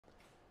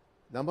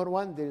Number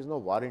one, there is no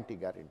warranty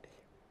guarantee.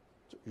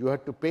 So you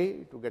have to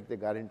pay to get the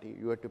guarantee,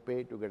 you have to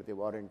pay to get the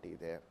warranty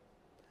there.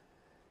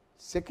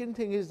 Second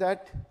thing is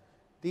that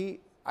the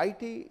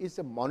IT is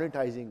a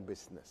monetizing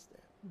business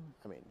there.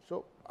 I mean,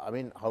 so I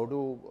mean, how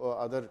do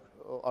other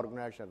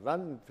organizations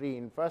run free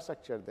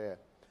infrastructure there?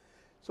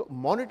 So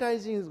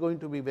monetizing is going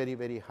to be very,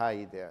 very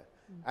high there.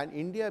 And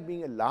India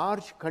being a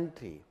large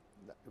country,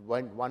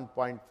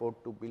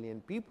 1.42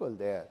 billion people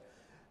there,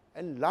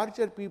 and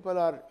larger people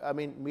are, I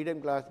mean,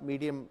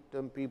 medium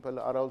term people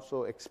are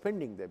also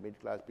expanding their middle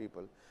class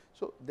people.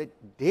 So the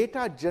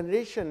data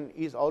generation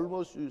is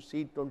almost, you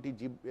see,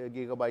 20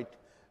 gigabyte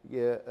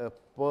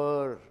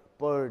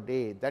per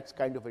day. That's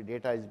kind of a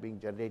data is being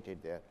generated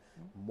there.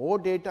 More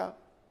data,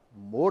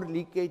 more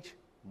leakage,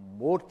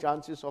 more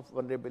chances of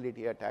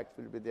vulnerability attacks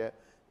will be there.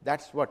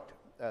 That's what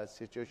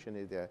situation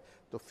is there.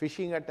 So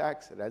phishing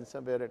attacks,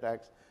 ransomware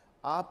attacks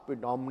are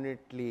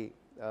predominantly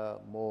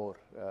more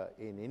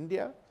in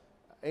India.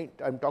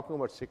 I'm talking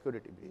about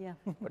security, Yeah.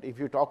 but if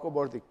you talk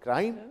about the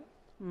crime,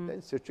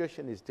 then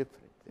situation is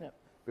different. Yeah.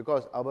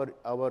 Because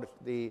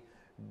the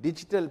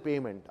digital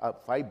payment,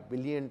 5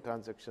 billion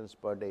transactions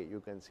per day, you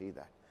can see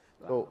that.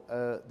 Wow.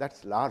 So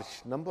that's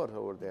large number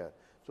over there.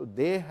 So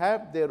they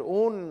have their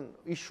own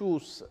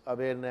issues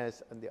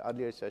awareness, and the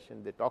earlier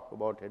session they talked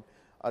about it.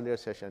 Earlier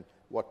session,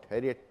 what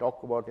Harriet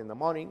talked about in the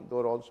morning,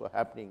 those are also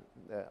happening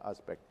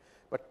aspect.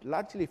 But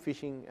largely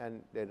phishing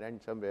and the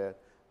ransomware,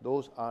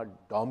 those are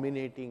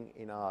dominating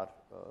in our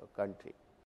country.